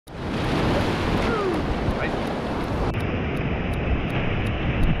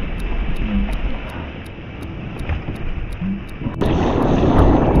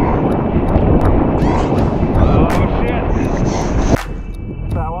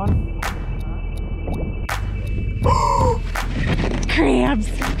crabs.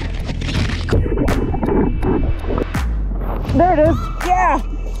 There it is. Yeah.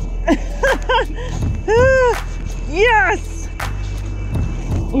 Yes.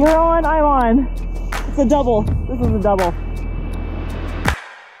 You're on, I'm on. It's a double. This is a double.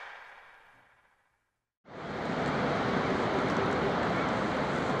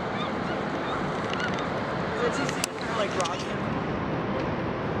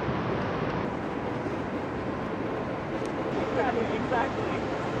 Exactly.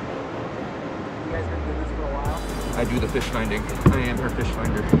 You guys been doing this for a while? I do the fish finding. I am her fish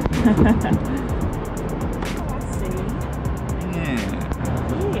finder.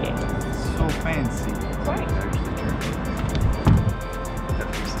 Yeah. So fancy. Right.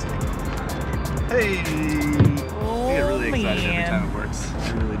 Hey! Oh, I get really excited every time it works. I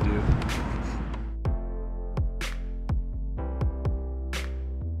really do.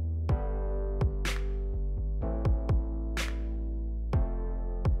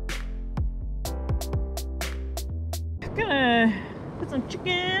 Gonna put some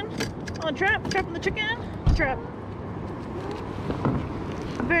chicken on the trap, trapping the chicken, trap.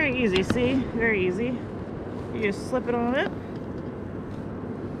 Very easy, see? Very easy. You just slip it on it,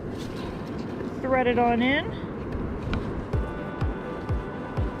 thread it on in.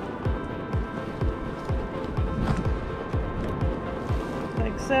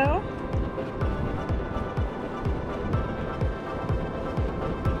 Like so.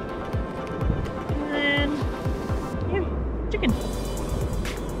 Chicken.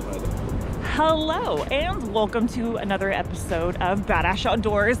 Hello and welcome to another episode of Badass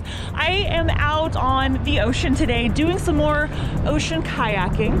Outdoors. I am out on the ocean today doing some more ocean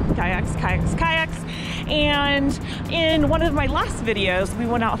kayaking. Kayaks. And in one of my last videos, we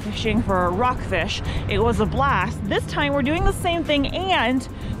went out fishing for rockfish. It was a blast. This time we're doing the same thing and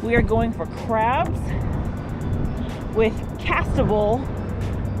we are going for crabs with castable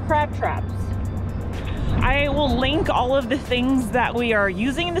crab traps. I will link all of the things that we are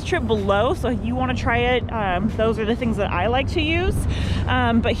using in this trip below, so if you want to try it, those are the things that I like to use.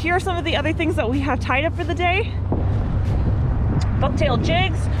 But here are some of the other things that we have tied up for the day. Bucktail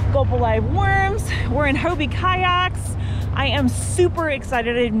jigs, gulp alive worms, we're in Hobie kayaks. I am super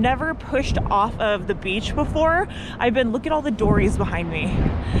excited. I've never pushed off of the beach before. Look at all the dories behind me.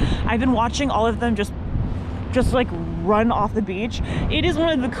 I've been watching all of them just like run off the beach. It is one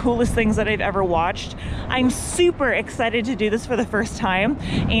of the coolest things that I've ever watched. I'm super excited to do this for the first time,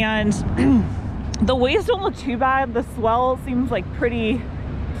 and the waves don't look too bad. The swell seems like pretty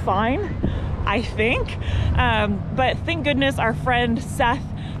fine, I think. But thank goodness our friend Seth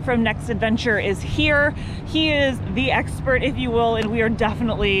from Next Adventure is here. He is the expert, if you will, and we are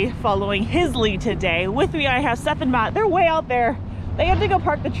definitely following his lead today. With me I have Seth and Matt. They're way out there. They have to go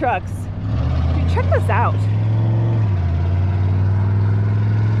park the trucks. Dude, check this out.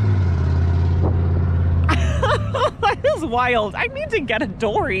 That is wild. I need to get a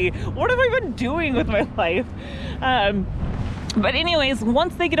dory. What have I been doing with my life? But anyways,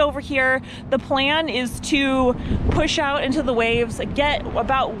 once they get over here, the plan is to push out into the waves, get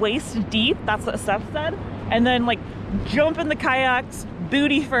about waist deep, that's what Seth said, and then like jump in the kayaks,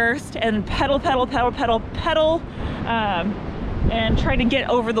 booty first, and pedal, and try to get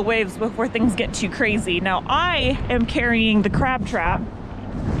over the waves before things get too crazy. Now I am carrying the crab trap.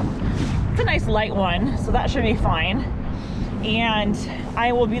 It's a nice light one, so that should be fine. And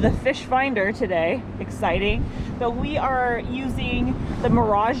I will be the fish finder today. Exciting. So we are using the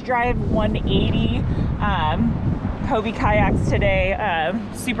Mirage Drive 180 Hobie kayaks today.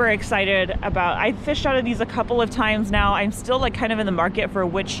 Super excited about. I've fished out of these a couple of times now. I'm still like kind of in the market for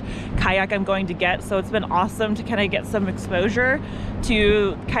which kayak I'm going to get. So it's been awesome to kind of get some exposure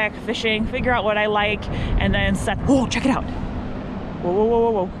to kayak fishing, figure out what I like, and then set. Whoa, check it out.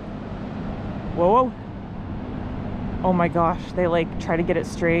 Whoa. Whoa. Oh my gosh, they like try to get it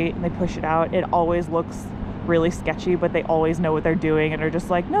straight and they push it out. It always looks really sketchy, but they always know what they're doing and are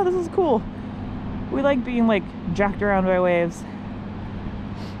just like, no, this is cool. We like being like jacked around by waves.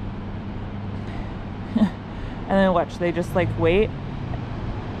 And then watch, they just like wait.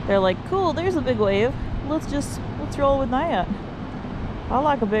 They're like, cool, there's a big wave. Let's roll with Naya. I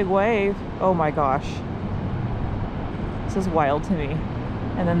like a big wave. Oh my gosh. This is wild to me.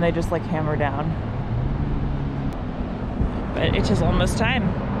 And then they just like hammer down. But it's just almost time.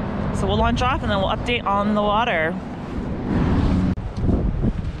 So we'll launch off and then we'll update on the water.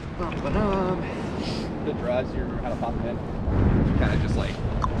 The drives, you remember how to pop it in? Kind of just like,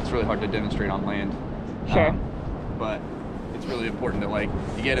 it's really hard to demonstrate on land. Sure. But it's really important that like,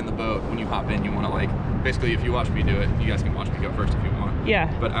 you get in the boat, when you hop in, you want to like, basically if you watch me do it, you guys can watch me go first if you want.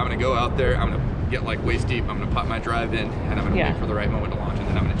 Yeah. But I'm gonna go out there, I'm gonna get like waist deep, I'm gonna pop my drive in, and I'm gonna wait for the right moment to launch, and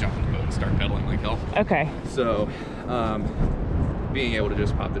then I'm gonna jump in the boat and start pedaling like hell. Okay. So, being able to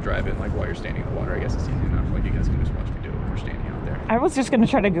just pop the drive in like while you're standing in the water, I guess it's easy enough. Like you guys can just watch me do it when we're standing out there. I was just gonna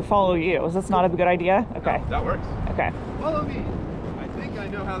try to go follow you. Is this not a good idea? Okay. No, that works. Okay. Follow me. I think I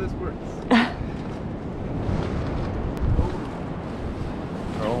know how this works.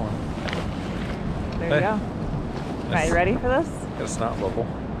 Roll on. There you go. Are you ready for this? Got a snot bubble.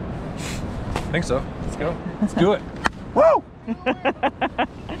 I think so. Let's go. Let's do it. Woo!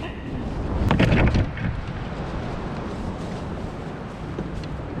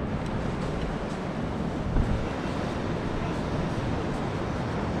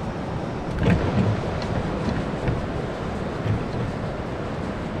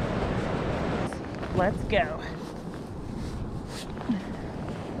 Let's go.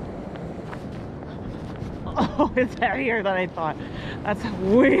 Oh, it's heavier than I thought. That's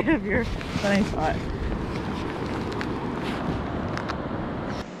way heavier than I thought.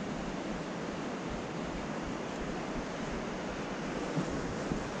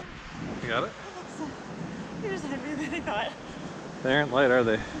 You got it? It was heavier than I thought. They aren't light, are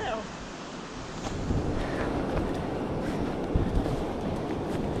they? No.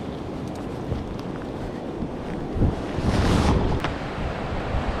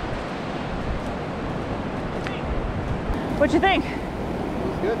 What you think? It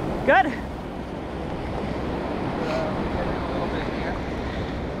was good. Good?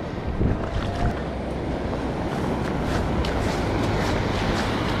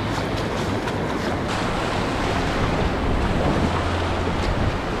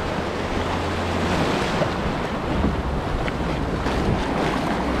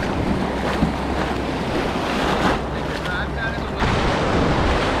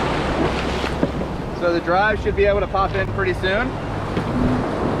 So the drive should be able to pop in pretty soon.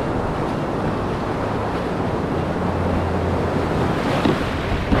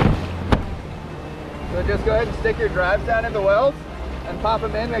 So just go ahead and stick your drives down in the wells and pop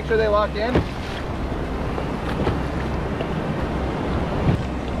them in, make sure they lock in.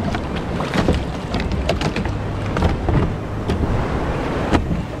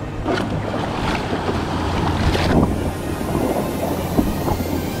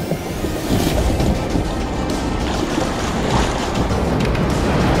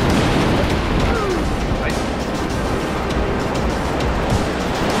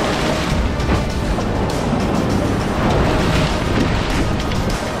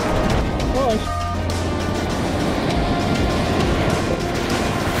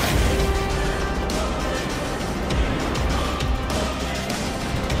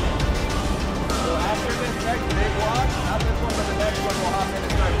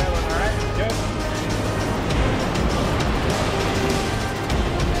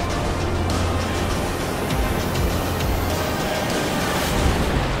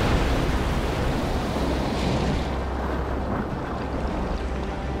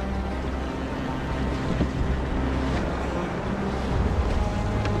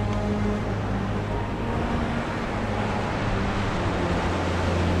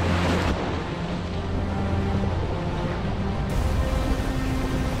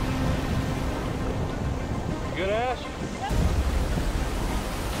 Good, Ash?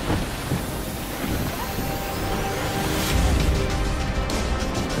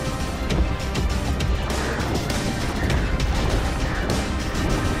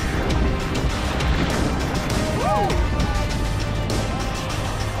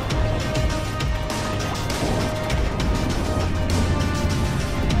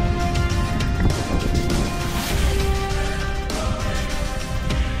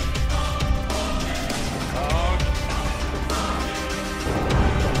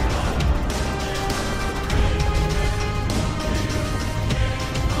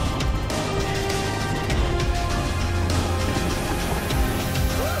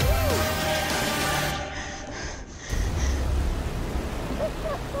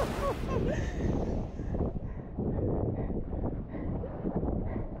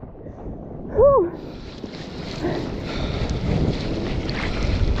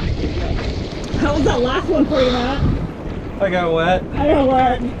 How was that last one for you, Matt? I got wet. I got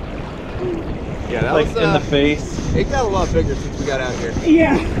wet. Yeah, that Like was in the face. It got a lot bigger since we got out here,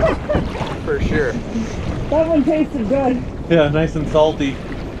 Yeah. for sure. That one tasted good. Yeah, nice and salty.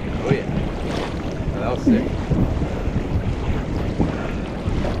 Oh yeah, that was sick.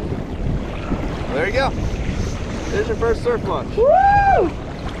 Well, there you go. There's your first surf launch. Woo!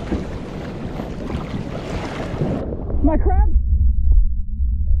 My crab.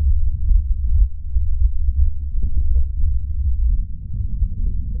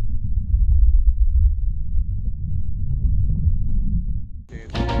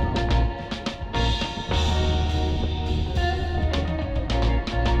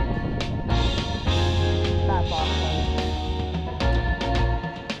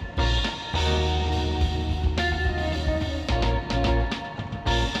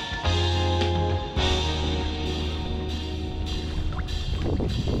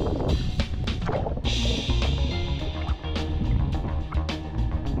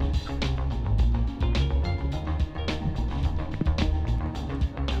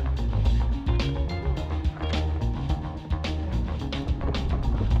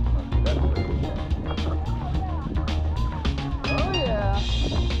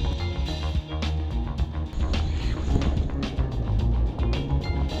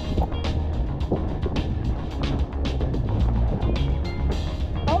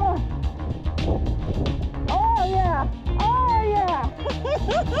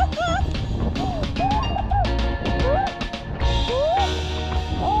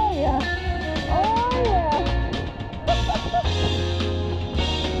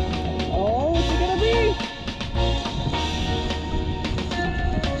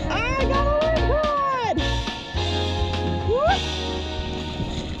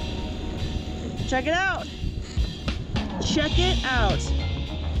 Check it out. Check it out.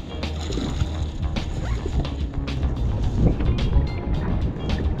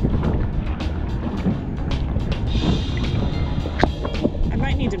 I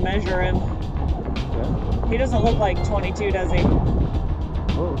might need to measure him. Yeah. He doesn't look like 22, does he?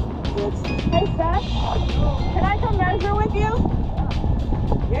 Oh. Hey, Seth. Can I come measure with you?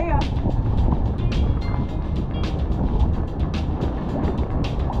 Yeah.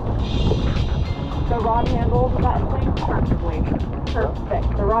 The rod handles that thing perfectly.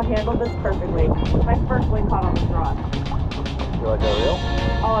 Perfect. The rod handled this perfectly. My first Ling Cod on this rod. You like that reel?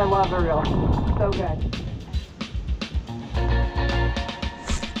 Oh, I love the reel. So good.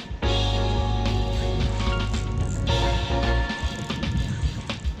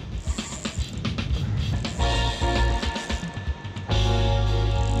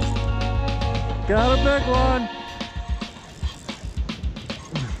 Got a big one.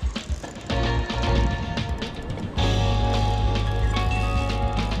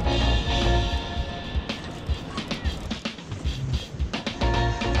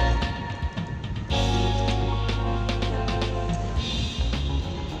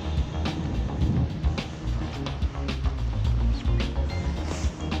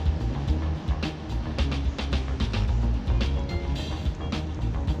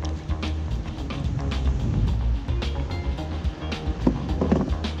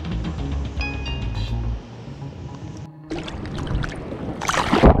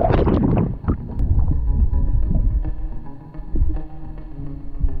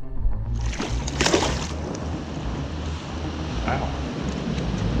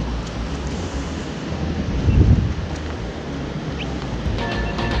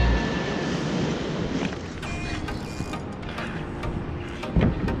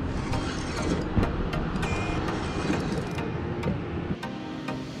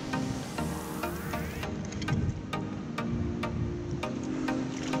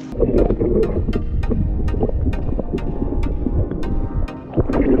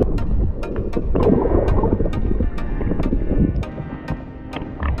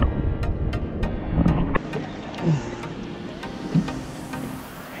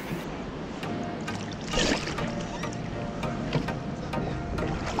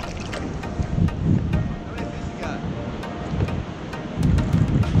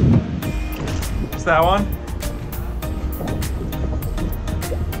 Is that one?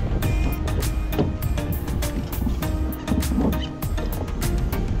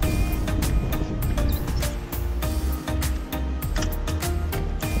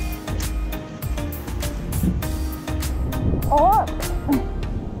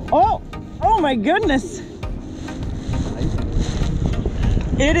 Oh my goodness.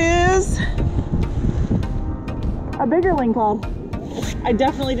 It is a bigger Ling Cod. I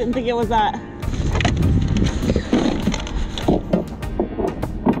definitely didn't think it was that.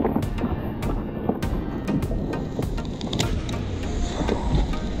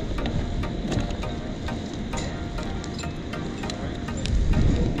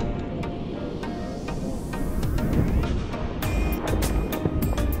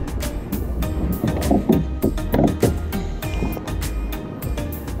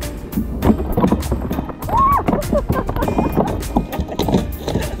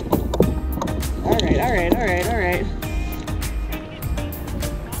 All right.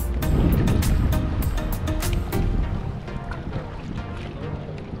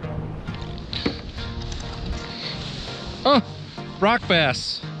 Oh, rock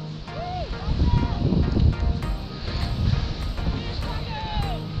bass.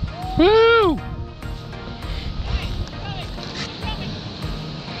 Woo!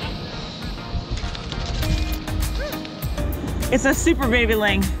 It's a super baby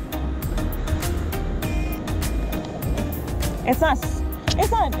ling.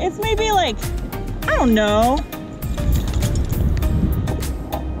 It's maybe like, I don't know.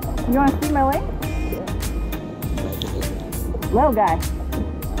 You want to see my ling? Little guy.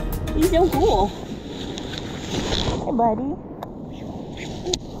 He's so cool. Hey, buddy.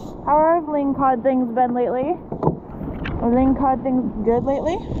 How are our Ling Cod things been lately? Are Ling Cod things good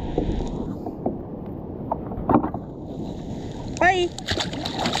lately? Bye.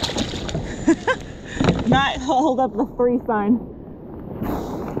 Matt hold up the 3 sign.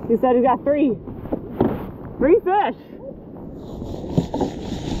 He said he's got 3 fish.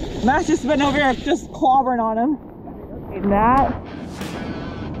 Matt's just been over here just clobbering on him. Hey, Matt.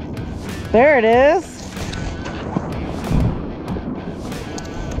 There it is.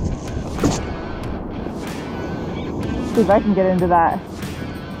 See if I can get into that.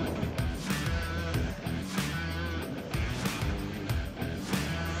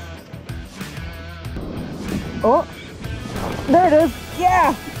 Oh, there it is.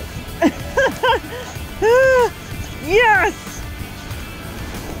 Yeah. Yes.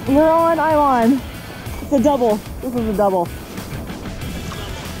 You're on, I'm on. It's a double. This is a double.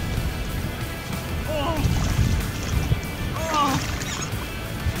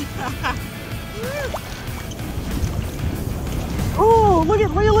 Oh, look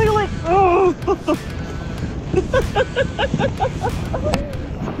at, oh.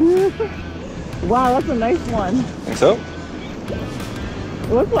 Wow, that's a nice one. Think so?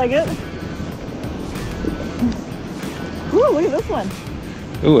 It looks like it. Ooh, look at this one.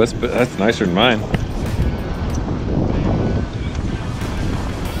 Ooh, that's nicer than mine.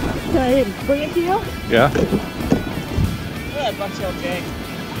 Can I bring it to you? Yeah. Look at that bucktail jig.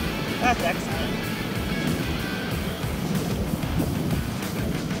 That's excellent.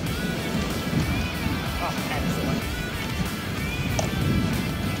 Oh, excellent.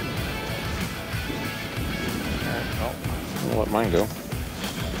 Alright, well, I'm gonna let mine go.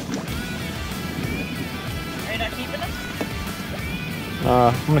 Are you not keeping them?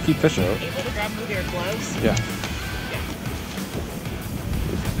 I'm gonna keep fishing. Able to grab them with your gloves? Yeah.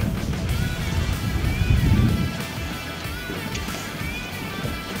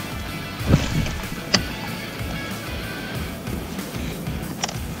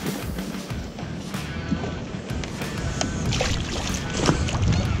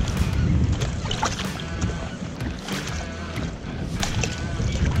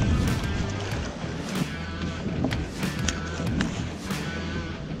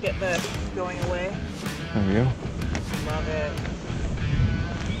 Get the going away. There we go. Love it.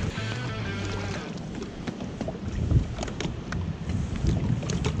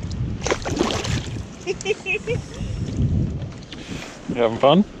 You having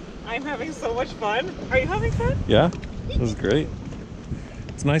fun? I'm having so much fun. Are you having fun? Yeah. This is great.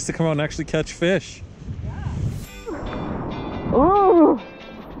 It's nice to come out and actually catch fish. Yeah. Ooh,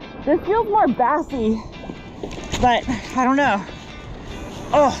 this feels more bassy, but I don't know.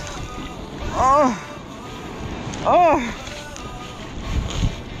 Oh, oh, oh.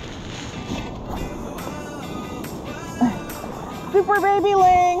 Super baby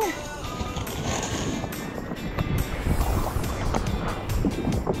Ling.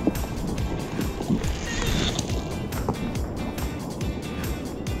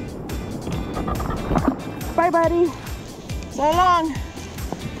 Bye, buddy. So long.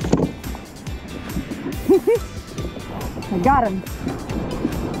 I got him.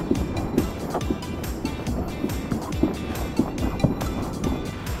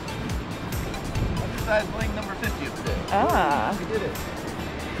 Size Ling number 50 of the day. Ah. We did it.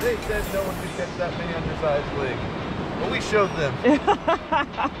 They said no one could catch that many undersized Ling. But we showed them.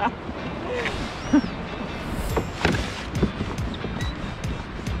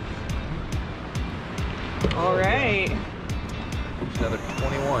 All right. Another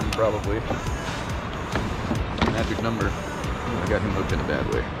 21 probably. Magic number. I got him hooked in a bad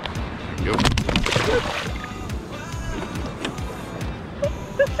way. There you go.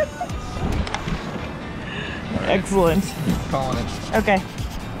 Excellent. Calling it. Okay,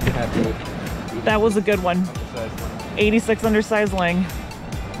 Happy with that was a good one. undersized Ling. 86 undersized Ling.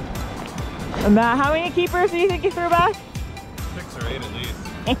 And Matt, how many keepers do you think you threw back? 6 or 8 at least.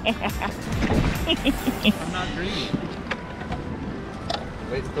 I'm not greedy.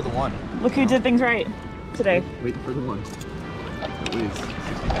 Wait for the one. Look who did things right today. Wait for the one. At least 60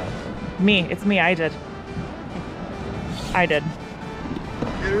 pounds. Me. It's me. I did. I did.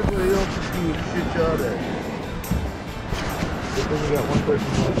 Everybody else is doing a shit job at it. We got one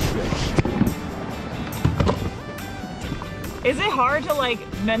person left. Is it hard to like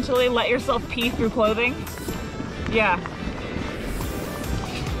mentally let yourself pee through clothing? Yeah.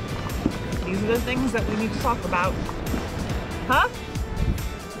 These are the things that we need to talk about. Huh?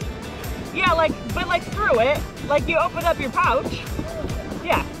 Yeah, like, but like through it, like you open up your pouch.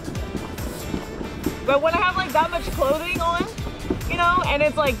 Yeah. But when I have like that much clothing on, you know, and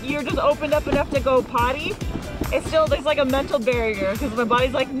it's like you're just opened up enough to go potty, it's still, there's like a mental barrier because my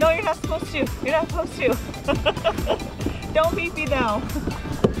body's like, no, you're not supposed to. You're not supposed to. Don't pee now.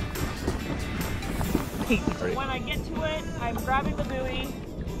 When I get to it, I'm grabbing the buoy,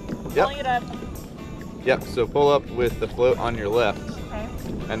 pulling it up. Yep, so pull up with the float on your left. Okay.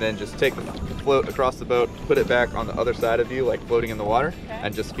 And then just take the float across the boat, put it back on the other side of you, like floating in the water, Okay.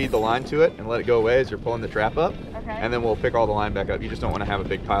 and just feed the line to it and let it go away as you're pulling the trap up. Okay. And then we'll pick all the line back up. You just don't want to have a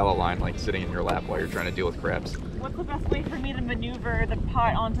big pile of line like sitting in your lap while you're trying to deal with crabs. What's the best way for me to maneuver the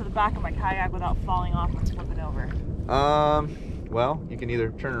pot onto the back of my kayak without falling off and flipping over? Well, you can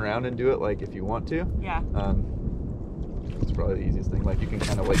either turn around and do it like if you want to. Yeah. It's probably the easiest thing. Like you can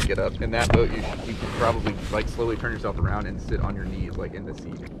kind of like get up. In that boat, you can probably like slowly turn yourself around and sit on your knees like in the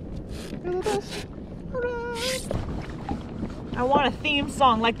seat. You're the best. Alright. I want a theme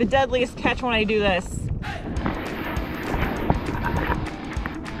song like the Deadliest Catch when I do this.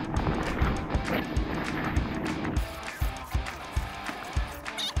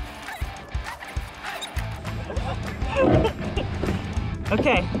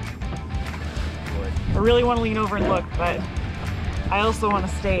 Okay. I really want to lean over and look, but I also want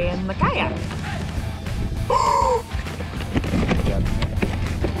to stay in the kayak.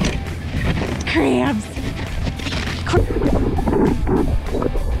 Crabs!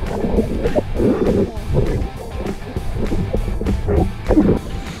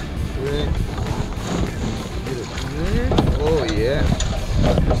 Oh yeah.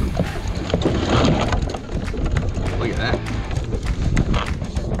 Look at that.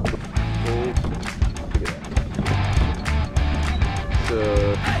 So,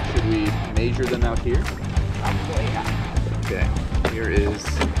 should we measure them out here? Probably, yeah. Okay. Here is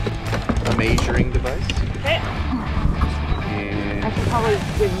a measuring device. Okay. And I should probably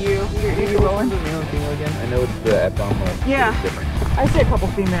give you. Are you rolling? Male and female again? I know it's the abdominal. Yeah. It's different. I see a couple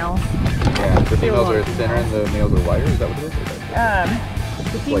females. Yeah. The females are thinner and the males are wider. Is that what it is?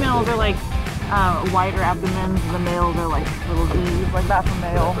 The females are like wider abdomens, and the males are like little V's, like that for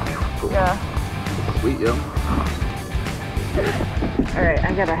male. Cool. Yeah. Sweet, yo. All right,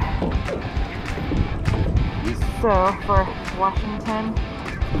 I gotta. So for Washington,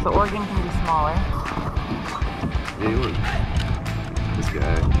 so Oregon can be smaller. Yeah, look. This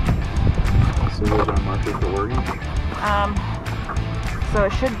guy. So where's our marker for Oregon? So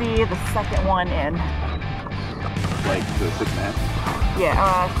it should be the second one in. Like the 6.5?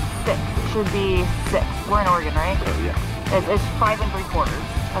 Yeah, 6. It should be 6. We're in Oregon, right? Oh yeah. It's 5 3/4.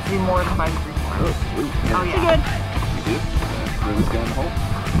 Has to be more than 5 3/4. Oh sweet. Yeah. Oh yeah. Good. You do? Throw this guy in the hole?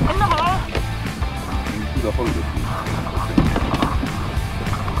 In the hole. Into the hole with me.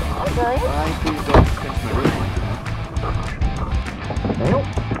 Okay. Please don't pinch my wrist like that. Nope.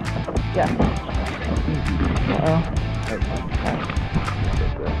 Yeah.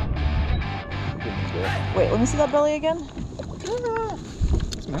 Wait, let me see that belly again.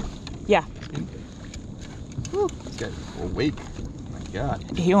 Yeah. Woo. This guy's awake. Oh my god.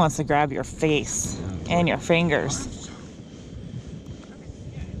 He wants to grab your face and your fingers.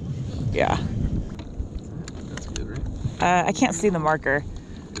 Yeah. That's good, right? I can't see the marker.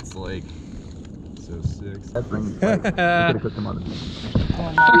 It's like so 6. That brings like, we could have put them on the beach.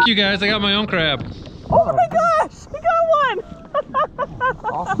 Fuck you guys, I got my own crab. Oh my gosh! We got one!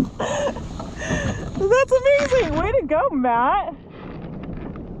 Awesome. That's amazing! Way to go, Matt!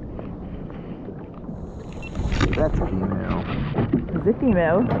 That's a female. Is it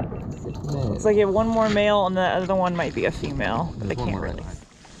female? It's Looks like you have one more male and the other one might be a female. But I There's one can't more right really. behind.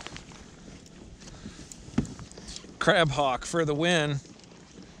 Crab hawk for the win.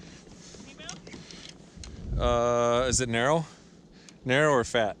 Is it narrow? Narrow or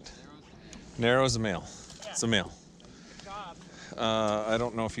fat? Narrow is a male. Yeah. It's a male. I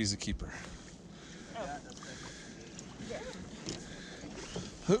don't know if he's a keeper.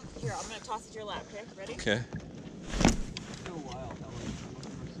 Here, I'm gonna toss it to your lap, okay? Ready? Okay.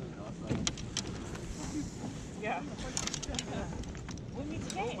 Yeah. We need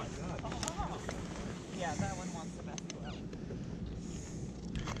to game. Oh my god. Oh. Yeah, that one wants the best one.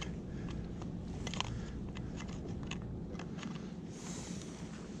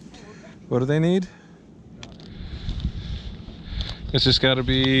 What do they need? It's just got to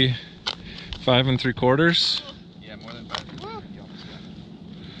be 5 3/4. Yeah, more than 5.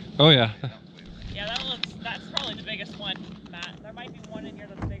 Oh yeah. Yeah, that's probably the biggest one, Matt. There might be one in here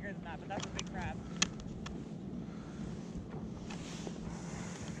that's bigger than that, but that's a big crab.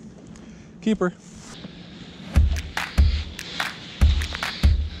 Keeper.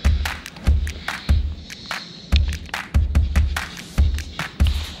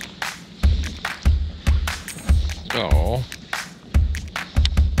 Oh.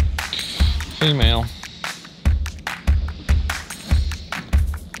 Female.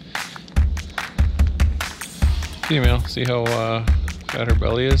 Female. See how fat her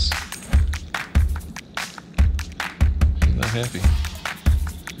belly is? She's not happy.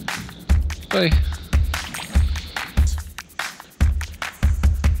 Bye.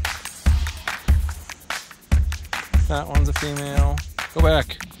 That one's a female. Go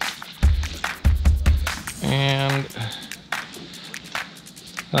back. And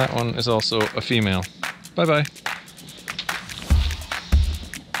that one is also a female. Bye-bye.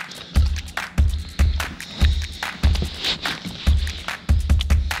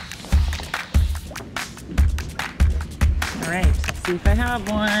 right, let's see if I have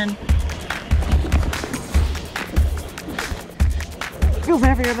one. Feels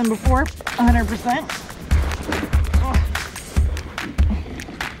heavier than before, 100%.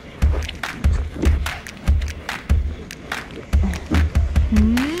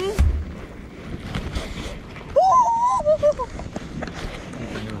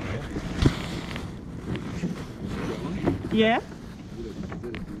 Yeah?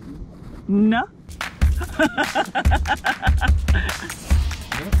 No?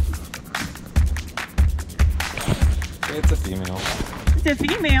 It's a female. It's a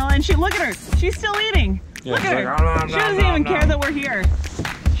female, and look at her. She's still eating. Yeah, look at her. like, She doesn't even care that we're here.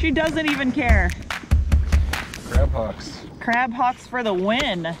 She doesn't even care. Crab hawks. Crab hawks for the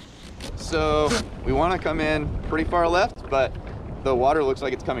win. So we want to come in pretty far left, but the water looks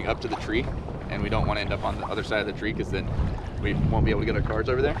like it's coming up to the tree, and we don't want to end up on the other side of the tree because then we won't be able to get our cards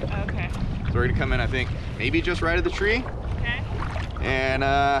over there. Okay. So we're gonna come in, I think, maybe just right at the tree. Okay. And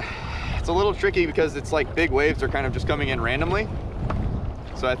it's a little tricky because it's like big waves are kind of just coming in randomly.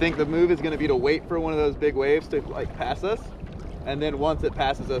 So I think the move is gonna be to wait for one of those big waves to like pass us. And then once it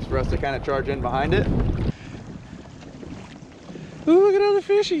passes us, for us to kind of charge in behind it. Ooh, look at all the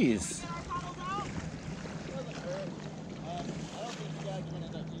fishies.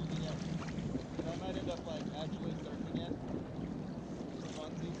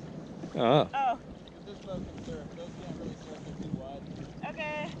 Oh. Oh. This boat can surf. Those can't really surf, they're too wide.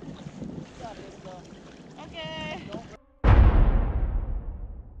 Okay. Okay.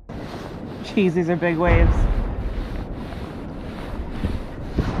 Jeez, these are big waves.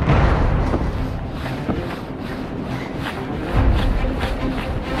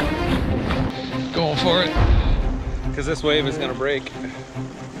 Going for it. Because this wave is going to break.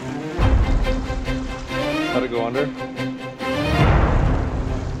 How'd it go under?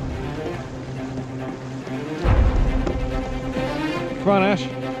 Come on, Ash.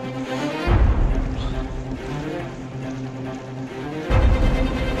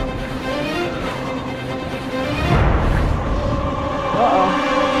 Uh-oh.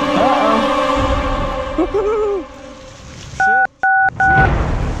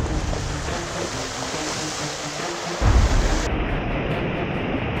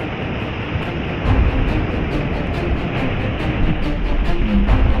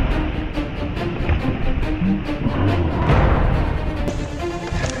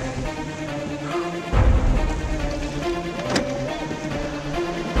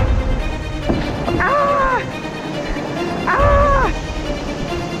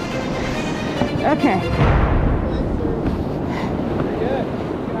 Okay. Pretty good. You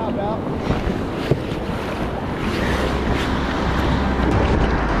can hop out.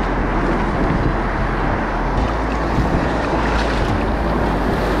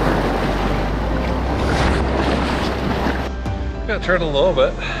 Got turned a little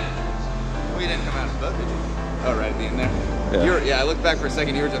bit. We didn't come out of the boat, did you? Oh, right at the end there. Yeah. Yeah, I looked back for a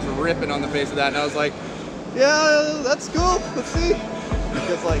second. You were just ripping on the face of that, and I was like, yeah, that's cool. Let's see.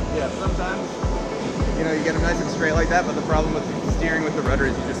 Because, like, yeah, sometimes, you know, you get them nice and straight like that, but the problem with steering with the rudder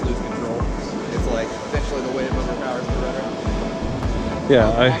is you just lose control. It's like, eventually the wave overpowers the rudder.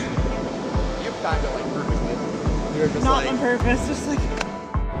 Yeah, You timed it, like, perfectly. You were just Not like... on purpose, just like...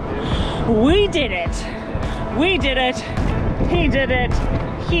 We did it. We did it. He did it.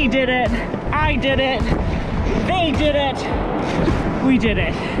 He did it. I did it. They did it. We did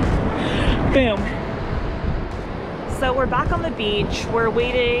it. Boom. So we're back on the beach. We're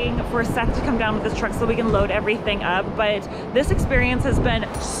waiting for Seth to come down with his truck so we can load everything up. But this experience has been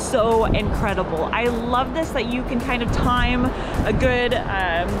so incredible. I love this, that you can kind of time a good,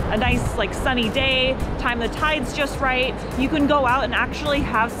 a nice like sunny day, time the tides just right. You can go out and actually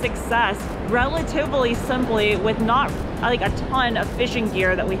have success relatively simply with not like a ton of fishing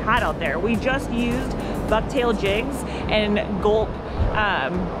gear that we had out there. We just used bucktail jigs and gulp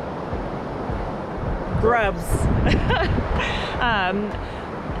grubs.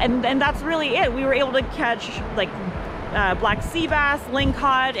 And that's really it. We were able to catch like black sea bass, ling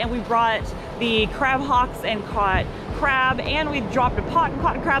cod, and we brought the crab hawks and caught crab, and we dropped a pot and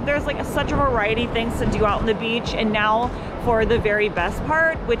caught crab. There's like such a variety of things to do out on the beach. And now for the very best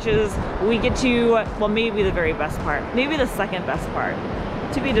part, which is we get to, well, maybe the very best part, maybe the second best part,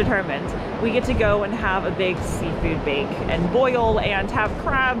 to be determined. We get to go and have a big seafood bake and boil and have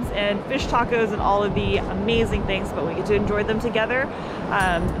crabs and fish tacos and all of the amazing things, but we get to enjoy them together.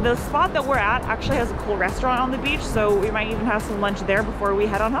 The spot that we're at actually has a cool restaurant on the beach, so we might even have some lunch there before we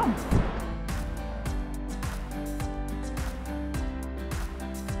head on home.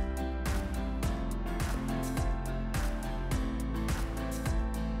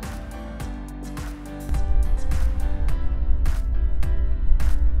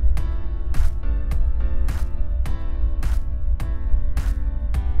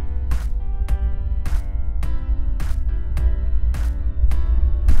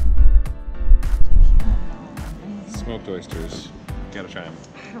 smoked oysters. Gotta try them.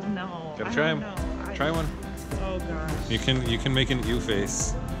 I don't know. Gotta try them. Try one. Oh gosh. You can make an ew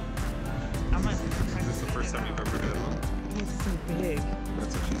face. I'm not. Is this the first time you've ever had one? It's so big.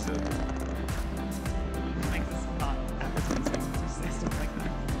 That's what she said. Like this is not advertising. Just say stuff like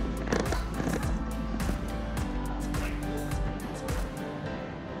that.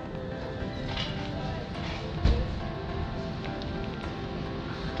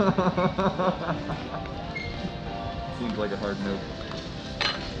 Seems like a hard no.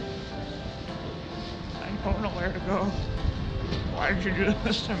 I don't know where to go. Why did you do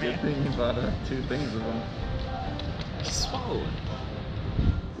this to me? Good thing you bought 2 things of them. Just swallow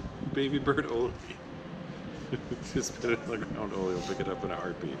it. Baby bird Oli. Just put it on the ground, Oli will pick it up in a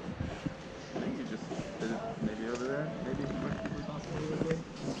heartbeat. I think you just did it maybe over there. Maybe possibly.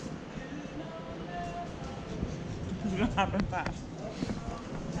 It's gonna happen fast.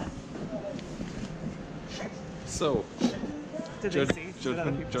 So, Did they see? Did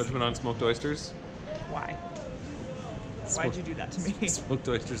other people judgment on smoked oysters? see? Why? Why'd you do that to me? Smoked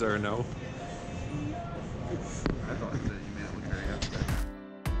oysters are a no. I thought that you made it look very good.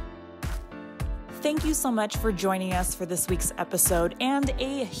 Thank you so much for joining us for this week's episode, and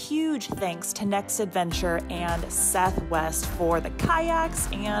a huge thanks to Next Adventure and Seth West for the kayaks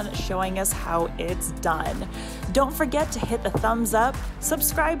and showing us how it's done. Don't forget to hit the thumbs up,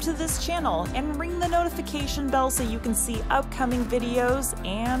 subscribe to this channel, and ring the notification bell so you can see upcoming videos,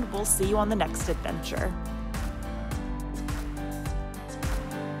 and we'll see you on the next adventure.